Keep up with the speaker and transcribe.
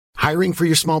Hiring for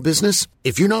your small business?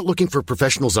 If you're not looking for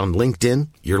professionals on LinkedIn,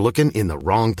 you're looking in the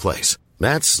wrong place.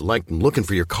 That's like looking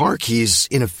for your car keys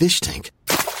in a fish tank.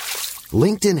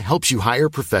 LinkedIn helps you hire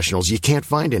professionals you can't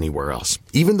find anywhere else,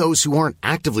 even those who aren't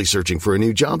actively searching for a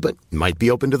new job but might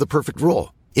be open to the perfect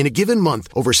role. In a given month,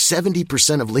 over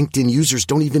 70% of LinkedIn users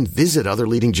don't even visit other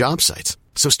leading job sites.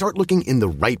 So start looking in the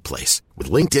right place.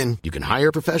 With LinkedIn, you can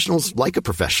hire professionals like a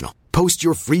professional. Post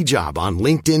your free job on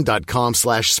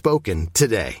linkedin.com/spoken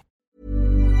today.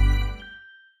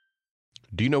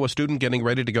 Do you know a student getting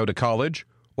ready to go to college?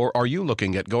 Or are you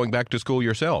looking at going back to school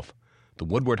yourself? The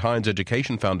Woodward Hines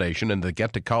Education Foundation and the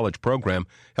Get to College program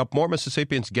help more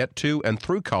Mississippians get to and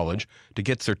through college to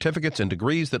get certificates and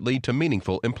degrees that lead to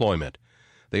meaningful employment.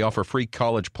 They offer free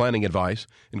college planning advice,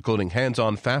 including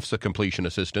hands-on FAFSA completion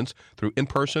assistance through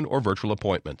in-person or virtual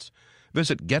appointments.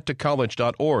 Visit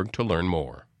gettocollege.org to learn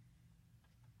more.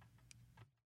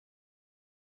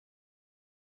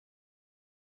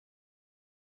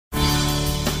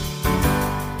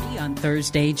 On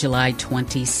Thursday, July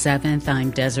 27th, I'm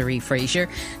Desiree Frazier.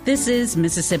 This is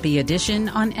Mississippi Edition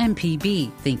on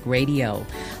MPB Think Radio.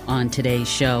 On today's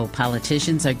show,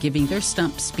 politicians are giving their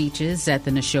stump speeches at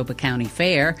the Neshoba County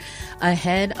Fair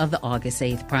ahead of the August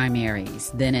 8th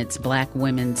primaries. Then it's Black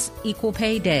Women's Equal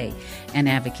Pay Day, and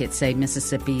advocates say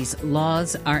Mississippi's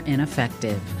laws are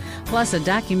ineffective. Plus, a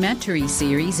documentary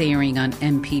series airing on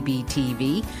MPB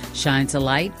TV shines a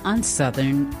light on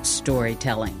Southern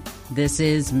storytelling. This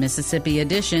is Mississippi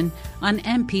Edition on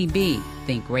MPB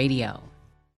Think Radio.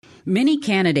 Many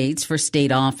candidates for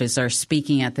state office are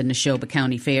speaking at the Neshoba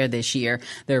County Fair this year.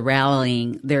 They're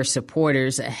rallying their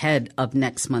supporters ahead of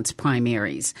next month's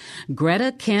primaries.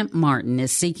 Greta Kemp Martin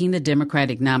is seeking the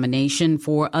Democratic nomination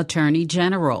for Attorney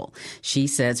General. She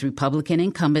says Republican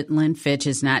incumbent Lynn Fitch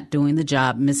is not doing the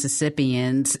job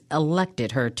Mississippians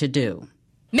elected her to do.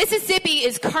 Mississippi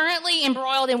is currently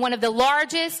embroiled in one of the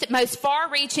largest, most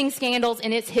far-reaching scandals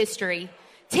in its history.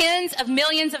 Tens of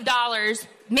millions of dollars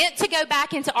meant to go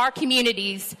back into our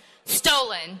communities,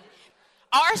 stolen.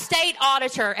 Our state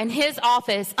auditor and his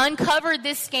office uncovered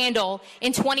this scandal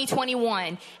in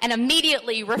 2021 and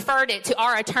immediately referred it to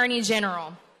our Attorney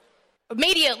General.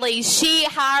 Immediately, she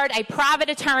hired a private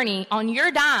attorney on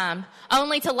your dime,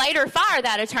 only to later fire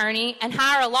that attorney and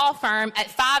hire a law firm at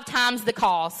 5 times the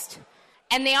cost.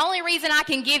 And the only reason I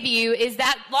can give you is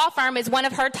that law firm is one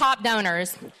of her top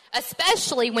donors,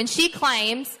 especially when she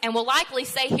claims, and will likely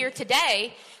say here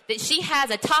today, that she has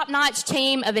a top-notch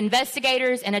team of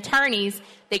investigators and attorneys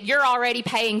that you're already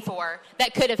paying for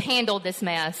that could have handled this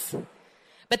mess.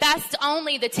 But that's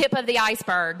only the tip of the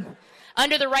iceberg.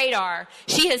 Under the radar,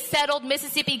 she has settled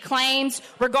Mississippi claims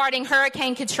regarding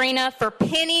Hurricane Katrina for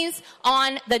pennies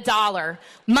on the dollar,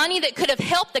 money that could have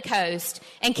helped the coast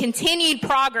and continued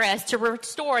progress to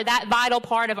restore that vital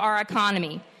part of our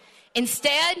economy.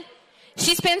 Instead,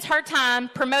 she spends her time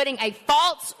promoting a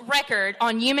false record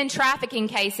on human trafficking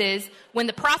cases when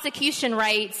the prosecution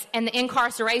rates and the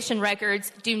incarceration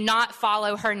records do not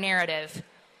follow her narrative.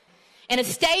 In a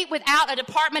state without a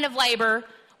Department of Labor,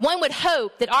 one would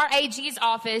hope that our AG's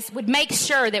office would make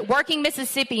sure that working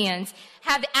Mississippians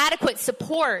have adequate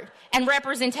support and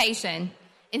representation.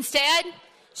 Instead,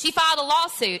 she filed a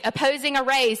lawsuit opposing a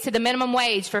raise to the minimum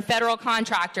wage for federal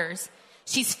contractors.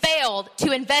 She's failed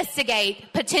to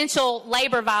investigate potential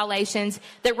labor violations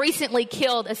that recently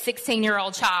killed a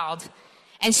 16-year-old child.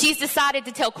 And she's decided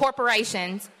to tell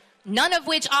corporations, none of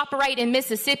which operate in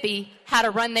Mississippi, how to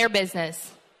run their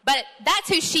business. But that's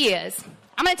who she is.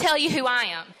 I'm going to tell you who I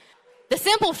am. The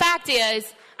simple fact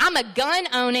is, I'm a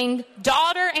gun-owning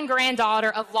daughter and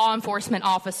granddaughter of law enforcement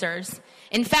officers.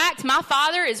 In fact, my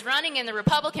father is running in the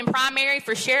Republican primary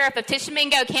for sheriff of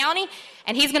Tishomingo County,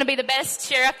 and he's going to be the best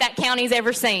sheriff that county's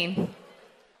ever seen.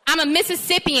 I'm a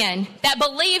Mississippian that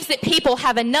believes that people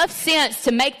have enough sense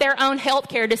to make their own health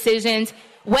care decisions,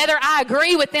 whether I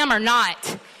agree with them or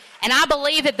not. And I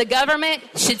believe that the government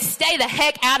should stay the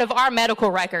heck out of our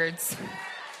medical records.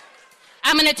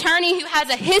 I'm an attorney who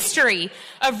has a history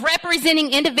of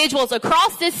representing individuals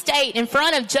across this state in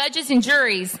front of judges and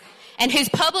juries, and whose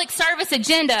public service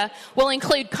agenda will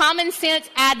include common sense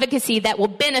advocacy that will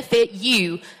benefit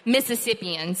you,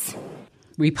 Mississippians.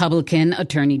 Republican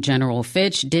Attorney General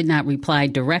Fitch did not reply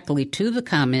directly to the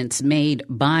comments made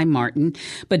by Martin,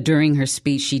 but during her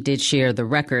speech she did share the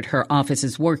record her office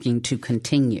is working to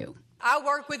continue. I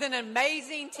work with an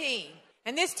amazing team,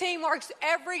 and this team works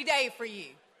every day for you.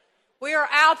 We are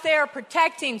out there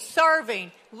protecting,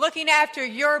 serving, looking after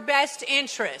your best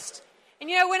interest. And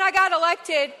you know, when I got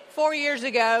elected 4 years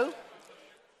ago,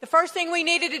 the first thing we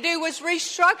needed to do was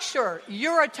restructure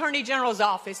your Attorney General's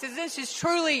office. This is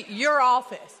truly your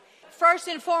office. first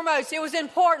and foremost, it was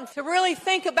important to really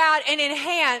think about and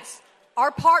enhance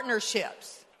our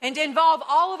partnerships and to involve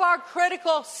all of our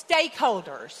critical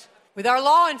stakeholders with our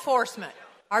law enforcement,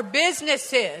 our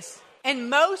businesses,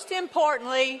 and most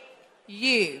importantly,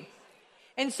 you.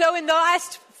 And so in the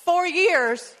last 4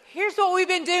 years, here's what we've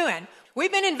been doing.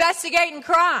 We've been investigating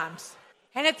crimes.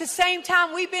 And at the same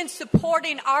time, we've been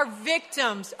supporting our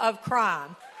victims of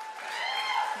crime.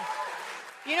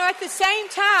 You know, at the same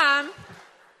time,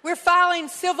 we're filing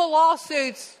civil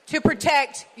lawsuits to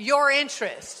protect your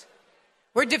interests.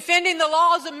 We're defending the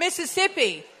laws of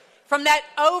Mississippi from that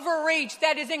overreach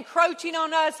that is encroaching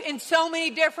on us in so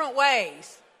many different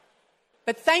ways.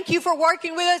 But thank you for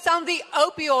working with us on the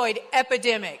opioid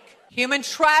epidemic, human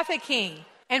trafficking,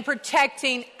 and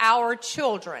protecting our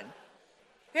children.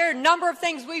 There are a number of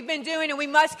things we've been doing and we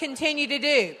must continue to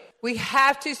do. We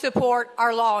have to support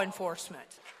our law enforcement.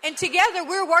 And together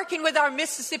we're working with our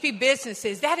Mississippi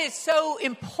businesses. That is so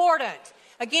important.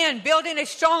 Again, building a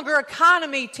stronger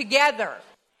economy together.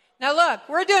 Now look,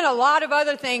 we're doing a lot of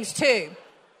other things too.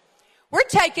 We're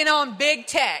taking on big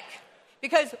tech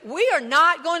because we are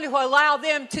not going to allow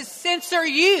them to censor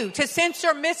you, to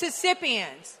censor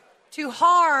Mississippians, to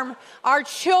harm our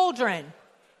children,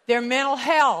 their mental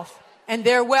health, and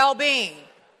their well-being.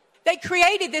 They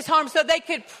created this harm so they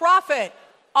could profit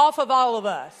off of all of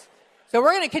us. So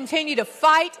we're going to continue to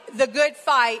fight the good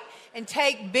fight and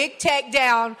take big tech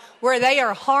down where they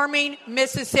are harming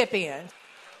Mississippians.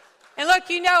 And look,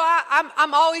 you know,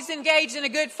 I'm always engaged in a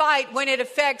good fight when it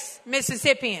affects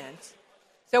Mississippians.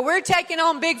 So we're taking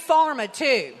on Big Pharma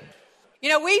too. You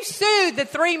know, we've sued the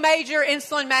 3 major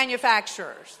insulin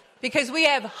manufacturers because we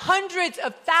have hundreds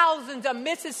of thousands of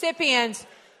Mississippians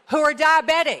who are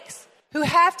diabetics, who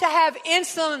have to have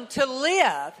insulin to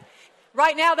live.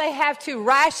 Right now they have to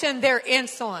ration their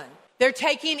insulin. They're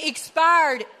taking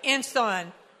expired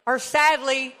insulin, or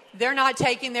sadly, they're not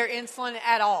taking their insulin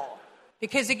at all.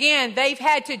 Because again, they've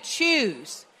had to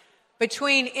choose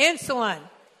between insulin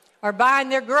or buying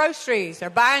their groceries or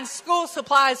buying school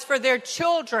supplies for their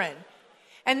children.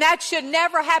 And that should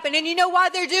never happen. And you know why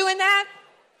they're doing that?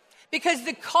 Because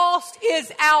the cost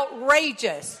is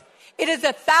outrageous. It is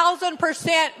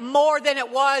 1,000% more than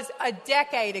it was a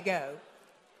decade ago.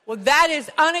 Well, that is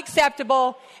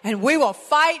unacceptable, and we will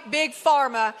fight Big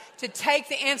Pharma to take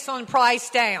the insulin price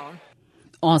down.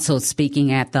 Also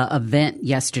speaking at the event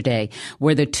yesterday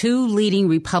were the 2 leading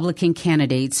Republican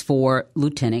candidates for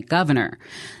lieutenant governor.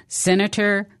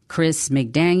 Senator Chris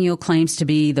McDaniel claims to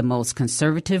be the most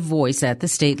conservative voice at the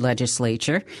state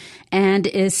legislature and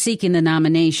is seeking the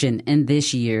nomination in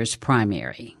this year's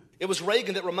primary. It was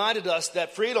Reagan that reminded us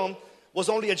that freedom was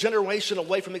only a generation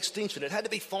away from extinction. It had to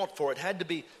be fought for. It had to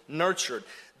be nurtured.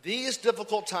 These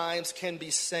difficult times can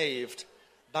be saved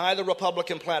by the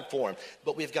Republican platform,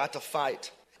 but we've got to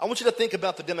fight. I want you to think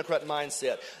about the Democrat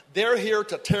mindset. They're here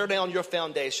to tear down your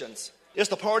foundations. It's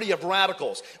the party of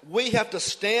radicals. We have to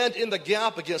stand in the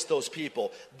gap against those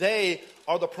people. They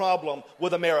are the problem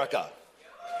with America.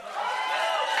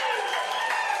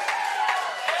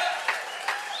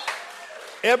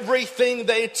 Everything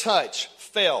they touch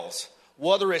fails.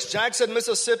 Whether it's Jackson,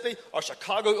 Mississippi, or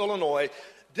Chicago, Illinois,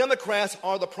 Democrats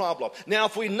are the problem. Now,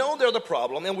 if we know they're the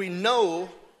problem, and we know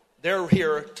they're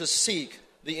here to seek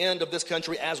the end of this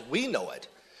country as we know it,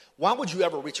 why would you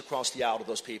ever reach across the aisle to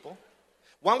those people?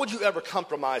 Why would you ever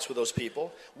compromise with those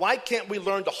people? Why can't we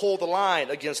learn to hold the line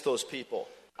against those people?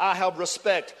 I have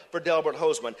respect for Delbert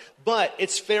Hosemann, but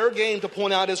it's fair game to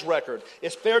point out his record.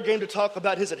 It's fair game to talk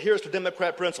about his adherence to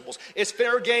Democrat principles. It's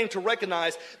fair game to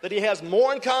recognize that he has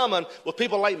more in common with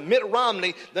people like Mitt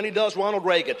Romney than he does Ronald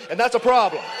Reagan, and that's a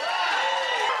problem.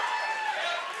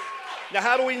 Now,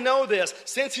 how do we know this?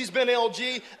 Since he's been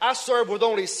LG, I served with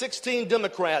only 16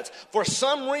 Democrats. For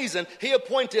some reason, he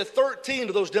appointed 13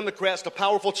 of those Democrats to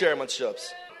powerful chairmanships.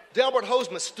 Delbert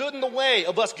Hosemann stood in the way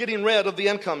of us getting rid of the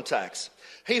income tax.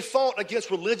 He fought against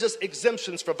religious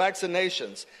exemptions for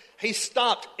vaccinations. He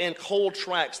stopped in cold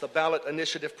tracks the ballot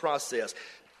initiative process.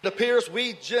 It appears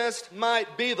we just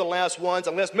might be the last ones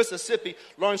unless Mississippi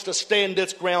learns to stand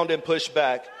its ground and push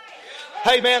back.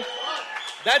 Hey, man,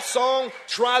 that song,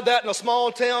 Try That in a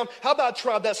Small Town, how about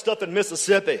try that stuff in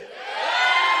Mississippi?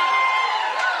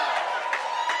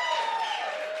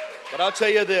 But I'll tell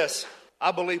you this,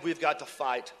 I believe we've got to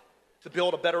fight to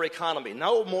build a better economy.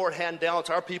 No more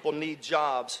handouts. Our people need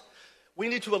jobs. We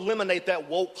need to eliminate that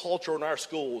woke culture in our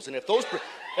schools. And if those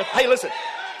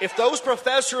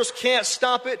professors can't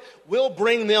stop it, we'll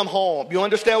bring them home. You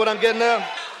understand what I'm getting at?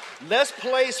 Let's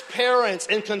place parents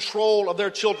in control of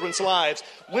their children's lives.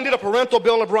 We need a parental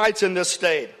bill of rights in this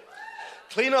state.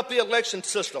 Clean up the election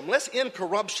system. Let's end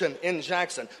corruption in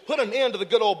Jackson. Put an end to the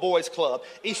good old boys club.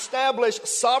 Establish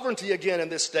sovereignty again in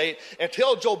this state and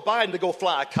tell Joe Biden to go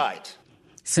fly a kite.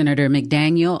 Senator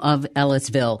McDaniel of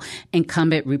Ellisville.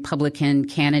 Incumbent Republican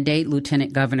candidate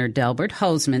Lieutenant Governor Delbert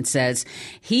Hosemann says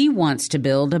he wants to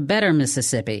build a better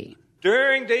Mississippi.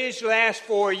 During these last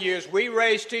 4 years, we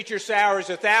raised teacher salaries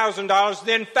 $1,000,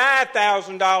 then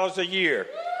 $5,000 a year.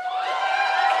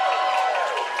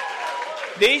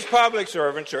 These public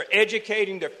servants are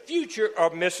educating the future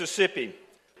of Mississippi.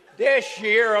 This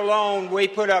year alone, we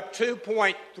put up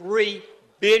 $2.3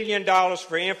 billion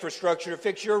for infrastructure to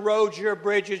fix your roads, your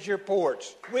bridges, your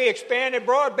ports. We expanded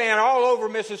broadband all over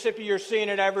Mississippi. You're seeing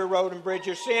it every road and bridge.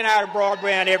 You're seeing our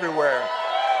broadband everywhere.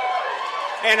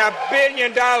 And $1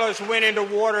 billion went into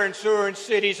water and sewer in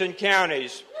cities and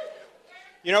counties.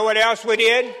 You know what else we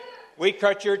did? We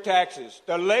cut your taxes.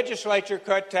 The legislature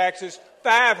cut taxes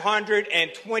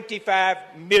 $525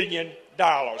 million.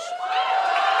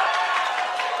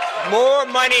 More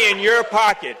money in your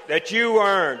pocket that you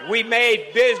earned. We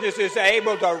made businesses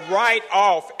able to write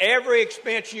off every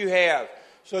expense you have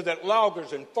so that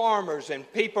loggers and farmers and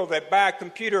people that buy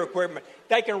computer equipment,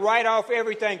 they can write off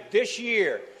everything this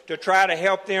year to try to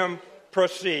help them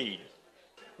proceed.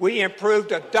 We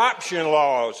improved adoption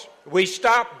laws. We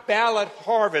stopped ballot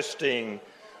harvesting.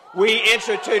 We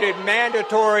instituted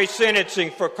mandatory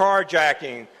sentencing for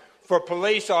carjacking for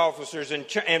police officers and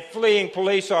fleeing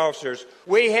police officers.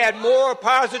 We had more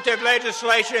positive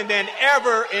legislation than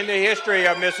ever in the history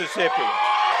of Mississippi.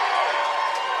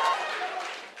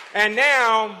 And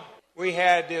now we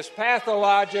had this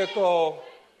pathological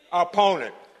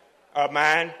opponent of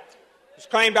mine who's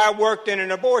claimed I worked in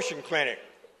an abortion clinic.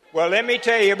 Well, let me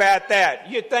tell you about that.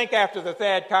 You'd think after the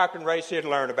Thad Cochran race he'd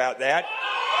learn about that.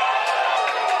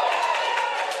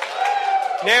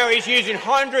 Now he's using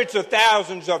hundreds of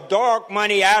thousands of dark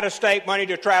money, out-of-state money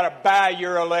to try to buy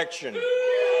your election.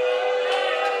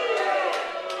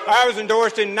 I was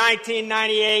endorsed in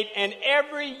 1998 and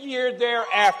every year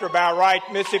thereafter by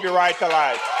Mississippi Right to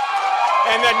Life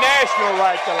and the National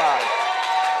Right to Life.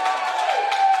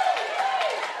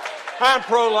 I'm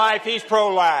pro-life, he's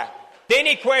pro-life. Then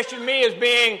he questioned me as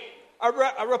being a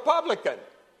Republican.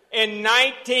 In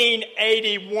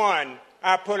 1981,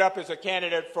 I put up as a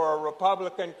candidate for a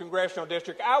Republican congressional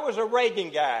district. I was a Reagan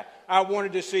guy. I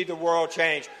wanted to see the world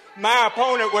change. My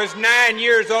opponent was 9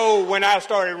 years old when I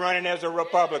started running as a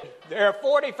Republican. There are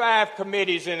 45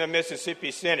 committees in the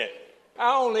Mississippi Senate.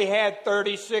 I only had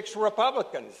 36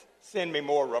 Republicans. Send me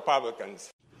more Republicans.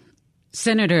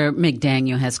 Senator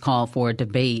McDaniel has called for a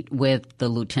debate with the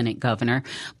lieutenant governor,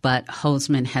 but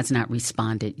Hosemann has not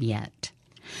responded yet.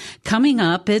 Coming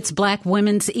up, it's Black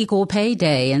Women's Equal Pay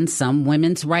Day, and some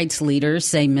women's rights leaders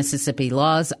say Mississippi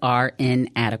laws are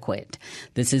inadequate.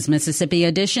 This is Mississippi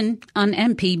Edition on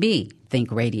MPB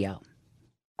Think Radio.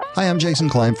 Hi, I'm Jason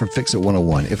Klein from Fix It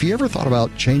 101. If you ever thought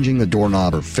about changing the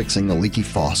doorknob or fixing a leaky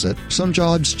faucet, some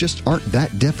jobs just aren't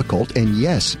that difficult, and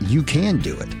yes, you can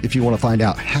do it. If you want to find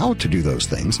out how to do those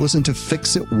things, listen to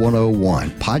Fix It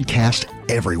 101, podcast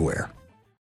everywhere.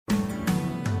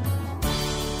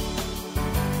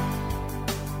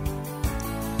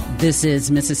 This is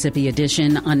Mississippi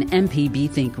Edition on MPB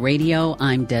Think Radio.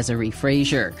 I'm Desiree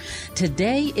Frazier.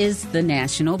 Today is the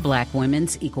National Black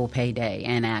Women's Equal Pay Day,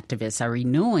 and activists are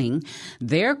renewing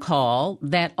their call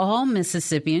that all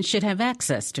Mississippians should have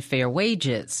access to fair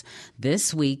wages.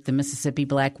 This week, the Mississippi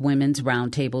Black Women's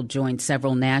Roundtable joined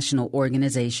several national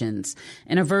organizations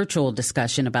in a virtual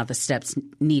discussion about the steps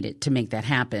needed to make that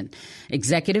happen.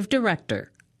 Executive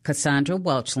Director Cassandra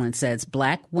Welchland says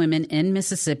Black women in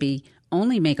Mississippi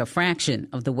only make a fraction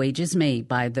of the wages made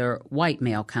by their white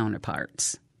male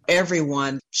counterparts.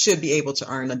 Everyone should be able to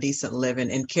earn a decent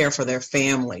living and care for their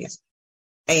families.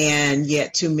 And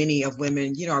yet too many of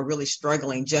women, are really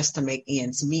struggling just to make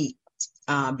ends meet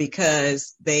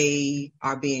because they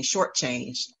are being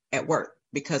shortchanged at work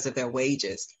because of their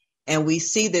wages. And we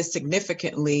see this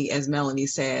significantly, as Melanie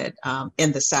said,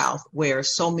 in the South, where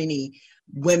so many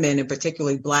women, and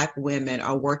particularly Black women,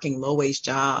 are working low-wage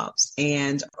jobs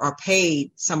and are paid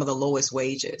some of the lowest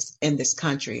wages in this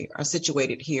country, are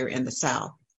situated here in the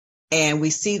South. And we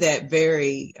see that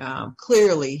very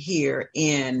clearly here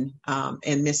in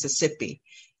Mississippi.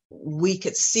 We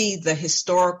could see the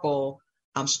historical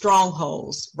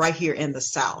strongholds right here in the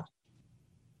South.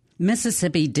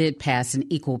 Mississippi did pass an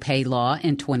equal pay law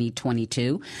in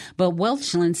 2022, but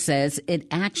Welchland says it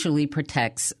actually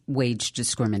protects wage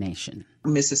discrimination.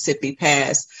 Mississippi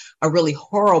passed a really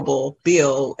horrible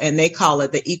bill, and they call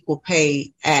it the Equal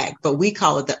Pay Act, but we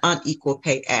call it the Unequal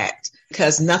Pay Act.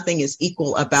 because nothing is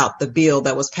equal about the bill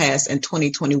that was passed in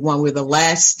 2021. We're the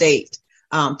last state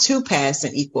to pass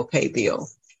an equal pay bill.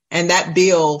 And that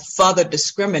bill further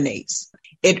discriminates.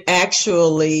 It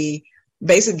actually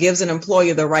basically gives an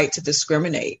employer the right to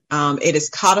discriminate. It is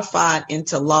codified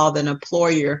into law that an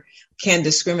employer can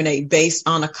discriminate based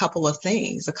on a couple of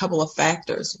things, a couple of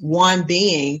factors. One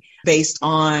being based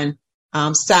on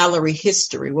salary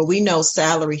history. Well, we know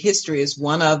salary history is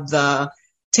one of the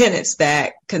tenets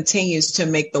that continues to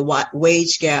make the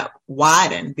wage gap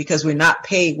widen because we're not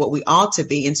paid what we ought to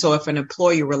be. And so if an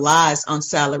employer relies on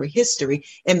salary history,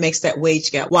 it makes that wage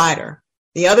gap wider.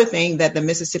 The other thing that the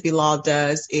Mississippi law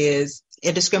does is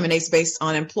it discriminates based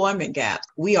on employment gaps.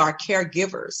 We are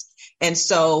caregivers. And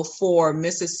so for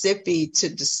Mississippi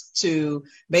to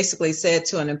basically say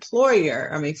to an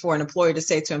employer, for an employer to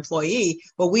say to an employee,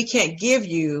 well, we can't give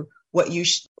you what you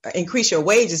increase your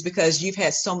wages because you've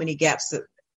had so many gaps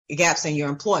in your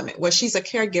employment. Well, she's a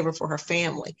caregiver for her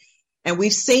family. And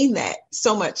we've seen that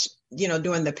so much,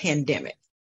 during the pandemic,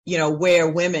 where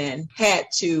women had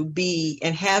to be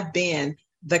and have been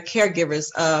the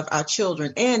caregivers of our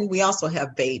children. And we also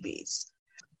have babies.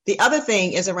 The other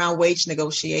thing is around wage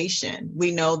negotiation.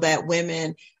 We know that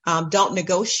women don't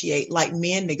negotiate like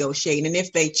men negotiate. And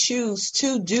if they choose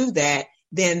to do that,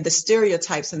 then the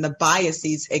stereotypes and the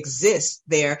biases exist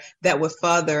there that would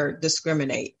further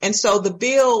discriminate. And so the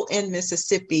bill in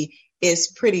Mississippi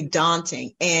is pretty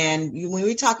daunting. And when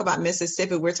we talk about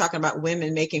Mississippi, we're talking about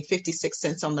women making 56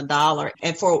 cents on the dollar.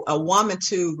 And for a woman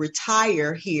to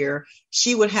retire here,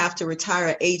 she would have to retire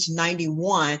at age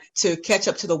 91 to catch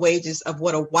up to the wages of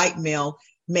what a white male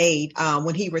made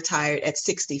when he retired at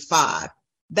 65.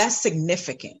 That's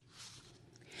significant.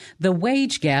 The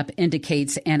wage gap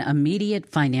indicates an immediate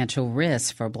financial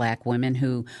risk for Black women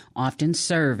who often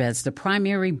serve as the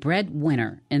primary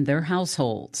breadwinner in their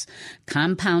households.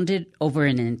 Compounded over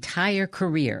an entire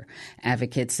career,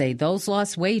 advocates say those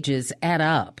lost wages add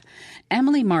up.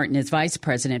 Emily Martin is Vice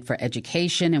President for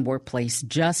Education and Workplace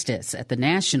Justice at the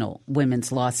National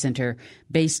Women's Law Center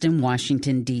based in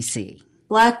Washington, D.C.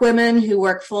 Black women who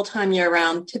work full-time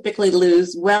year-round typically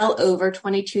lose well over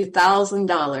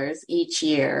 $22,000 each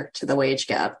year to the wage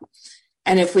gap.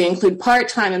 And if we include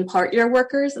part-time and part-year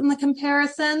workers in the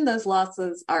comparison, those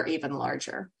losses are even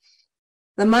larger.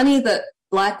 The money that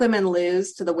Black women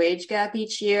lose to the wage gap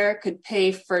each year could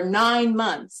pay for 9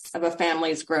 months of a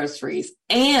family's groceries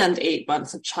and 8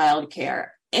 months of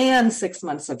childcare and 6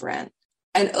 months of rent.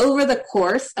 And over the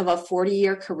course of a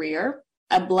 40-year career,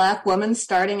 a Black woman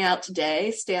starting out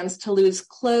today stands to lose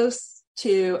close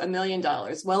to $1 million,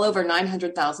 well over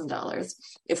 $900,000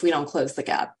 if we don't close the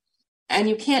gap. And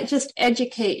you can't just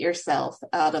educate yourself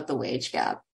out of the wage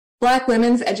gap. Black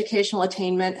women's educational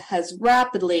attainment has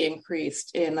rapidly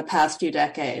increased in the past few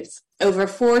decades. Over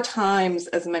 4 times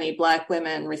as many Black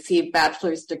women received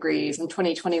bachelor's degrees in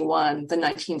 2021 than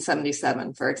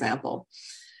 1977, for example.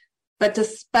 But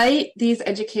despite these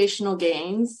educational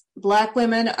gains, Black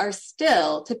women are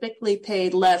still typically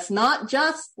paid less, not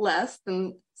just less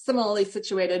than similarly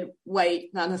situated white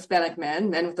non-Hispanic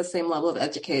men with the same level of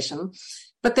education,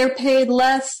 but they're paid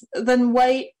less than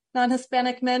white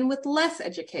non-Hispanic men with less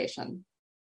education.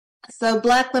 So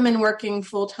Black women working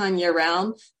full-time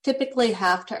year-round typically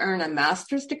have to earn a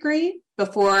master's degree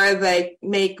before they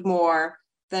make more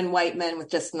than white men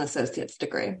with just an associate's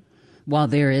degree. While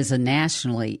there is a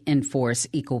nationally enforced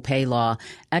equal pay law,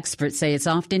 experts say it's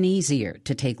often easier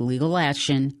to take legal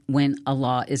action when a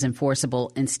law is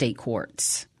enforceable in state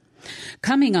courts.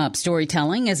 Coming up,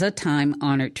 storytelling is a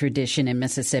time-honored tradition in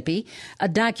Mississippi. A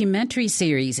documentary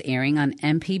series airing on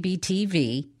MPB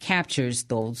TV captures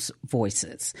those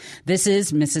voices. This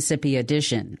is Mississippi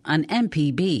Edition on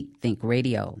MPB Think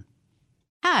Radio.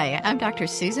 Hi, I'm Dr.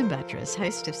 Susan Buttress,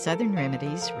 host of Southern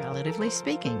Remedies, Relatively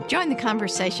Speaking. Join the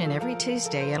conversation every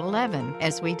Tuesday at 11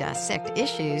 as we dissect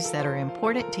issues that are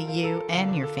important to you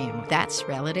and your family. That's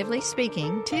Relatively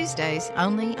Speaking, Tuesdays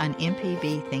only on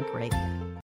MPB Think Radio.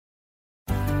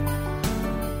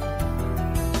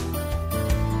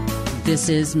 This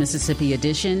is Mississippi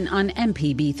Edition on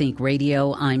MPB Think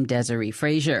Radio. I'm Desiree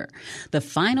Frazier. The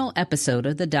final episode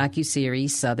of the docuseries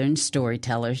Southern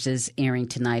Storytellers is airing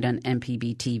tonight on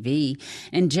MPB TV.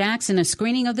 In Jackson, a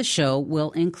screening of the show will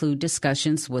include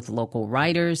discussions with local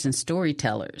writers and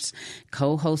storytellers.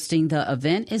 Co-hosting the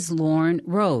event is Lauren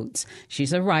Rhodes.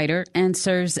 She's a writer and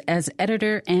serves as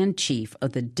editor-in-chief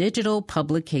of the digital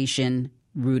publication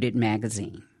Rooted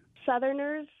Magazine.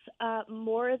 Southerners,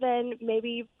 more than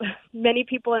maybe many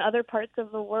people in other parts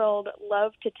of the world,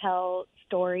 love to tell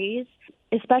stories,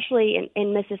 especially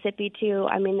in Mississippi, too.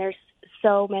 I mean, there's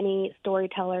so many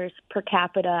storytellers per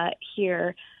capita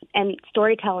here. And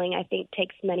storytelling, I think,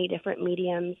 takes many different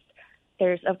mediums.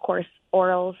 There's, of course,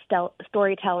 oral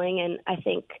storytelling, and I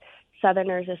think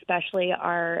Southerners especially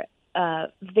are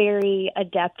very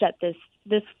adept at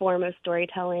this form of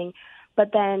storytelling.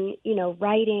 But then,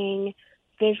 writing,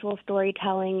 visual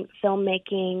storytelling,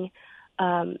 filmmaking,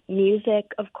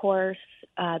 music, of course.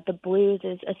 The blues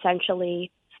is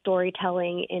essentially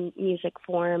storytelling in music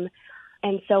form.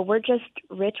 And so we're just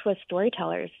rich with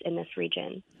storytellers in this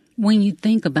region. When you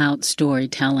think about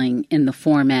storytelling in the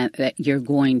format that you're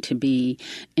going to be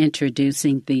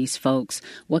introducing these folks,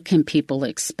 what can people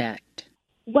expect?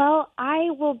 Well,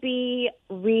 I will be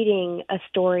reading a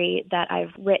story that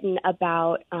I've written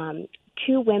about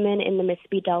two women in the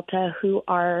Mississippi Delta who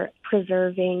are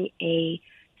preserving a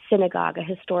synagogue, a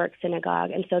historic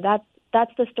synagogue. And so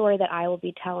that's the story that I will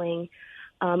be telling.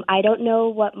 I don't know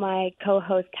what my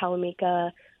co-host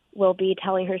Talamika will be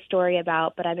telling her story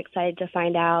about, but I'm excited to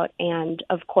find out. And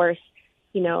of course,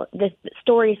 the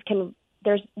stories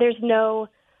there's no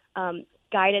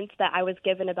guidance that I was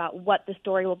given about what the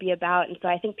story will be about. And so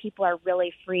I think people are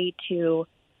really free to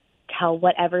tell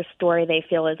whatever story they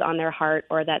feel is on their heart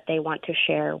or that they want to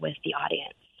share with the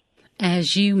audience.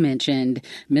 As you mentioned,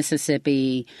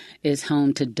 Mississippi is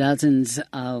home to dozens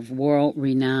of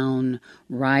world-renowned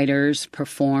writers,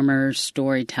 performers,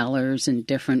 storytellers in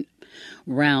different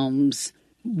realms.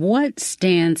 What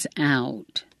stands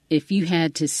out? If you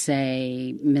had to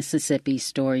say Mississippi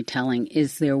storytelling,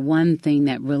 is there one thing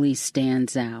that really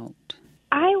stands out?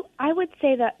 I would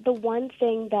say that the one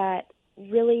thing that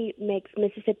really makes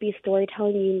Mississippi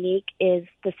storytelling unique is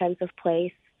the sense of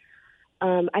place.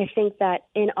 I think that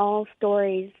in all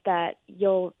stories that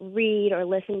you'll read or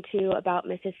listen to about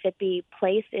Mississippi,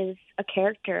 place is a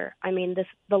character. I mean,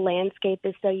 the landscape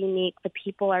is so unique. The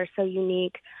people are so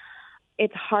unique.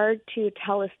 It's hard to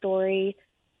tell a story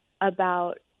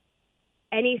about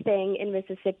anything in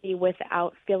Mississippi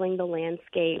without feeling the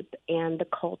landscape and the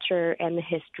culture and the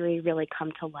history really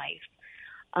come to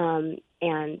life.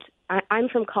 And I'm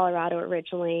from Colorado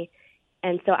originally,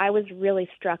 and so I was really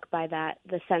struck by that,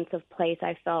 the sense of place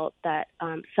I felt that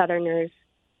Southerners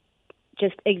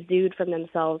just exude from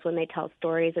themselves when they tell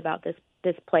stories about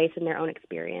this place and their own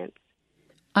experience.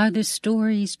 Are the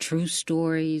stories true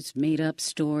stories, made-up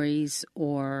stories,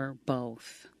 or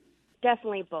both?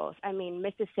 Definitely both. I mean,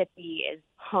 Mississippi is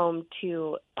home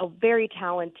to a very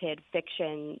talented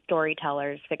fiction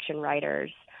storytellers, fiction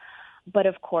writers. But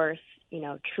of course,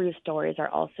 true stories are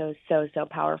also so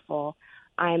powerful.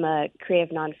 I'm a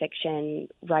creative nonfiction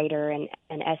writer and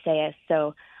an essayist,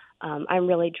 so I'm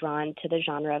really drawn to the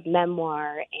genre of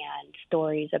memoir and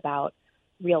stories about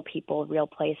real people, real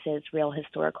places, real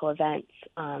historical events.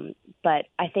 But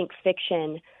I think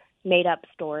fiction, made-up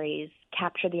stories,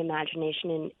 capture the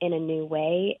imagination in a new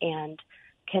way and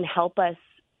can help us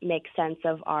make sense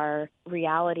of our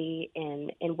reality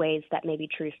in ways that maybe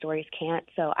true stories can't.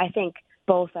 So I think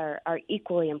both are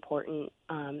equally important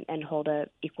and hold a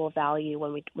equal value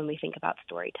when we think about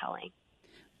storytelling.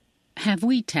 Have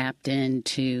we tapped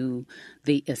into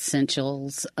the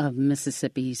essentials of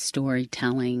Mississippi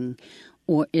storytelling,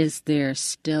 or is there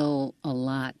still a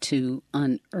lot to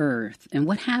unearth? And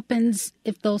what happens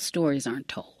if those stories aren't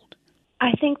told?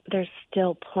 I think there's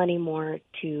still plenty more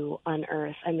to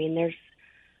unearth. I mean,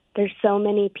 there's so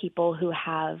many people who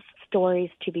have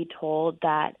stories to be told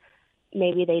that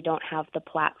maybe they don't have the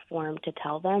platform to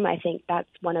tell them. I think that's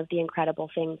one of the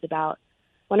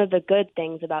good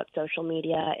things about social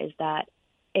media is that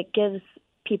it gives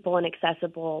people an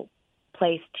accessible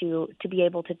place to be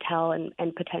able to tell and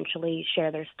potentially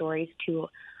share their stories to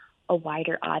a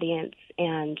wider audience.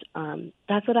 And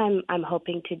that's what I'm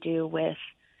hoping to do with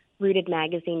Rooted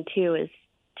Magazine too, is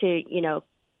to,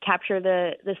 capture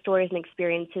the stories and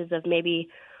experiences of maybe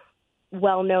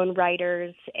well-known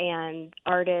writers and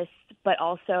artists, but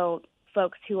also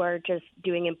folks who are just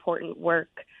doing important work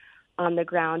on the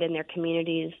ground in their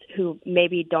communities who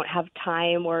maybe don't have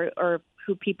time or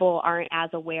who people aren't as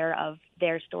aware of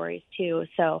their stories too.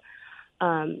 So,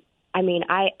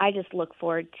 I just look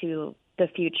forward to the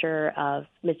future of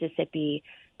Mississippi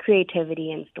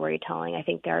creativity and storytelling. I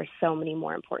think there are so many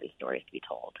more important stories to be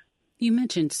told. You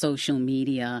mentioned social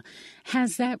media.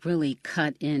 Has that really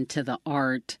cut into the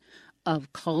art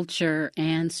of culture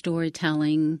and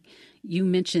storytelling? You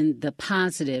mentioned the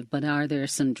positive, but are there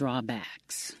some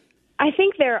drawbacks? I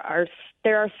think there are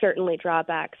certainly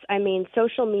drawbacks. I mean,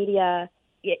 social media,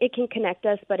 it can connect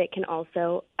us, but it can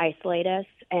also isolate us.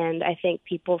 And I think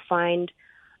people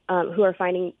who are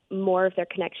finding more of their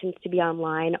connections to be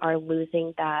online are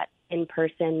losing that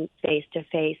in-person,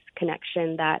 face-to-face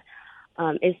connection that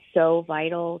is so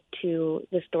vital to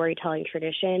the storytelling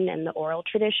tradition and the oral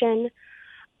tradition.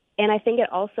 And I think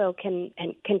it also can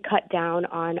cut down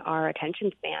on our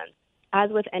attention spans. As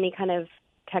with any kind of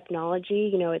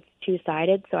technology, it's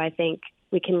two-sided. So I think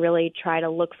we can really try to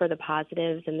look for the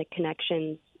positives and the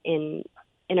connections in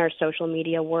our social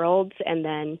media worlds, and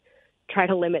then try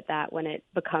to limit that when it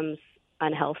becomes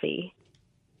unhealthy.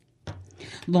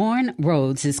 Lauren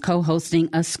Rhodes is co-hosting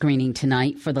a screening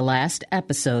tonight for the last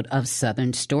episode of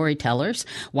Southern Storytellers.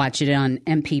 Watch it on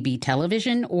MPB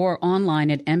television or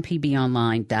online at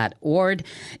mpbonline.org.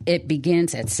 It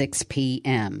begins at 6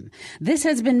 p.m. This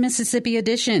has been Mississippi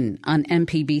Edition on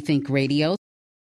MPB Think Radio.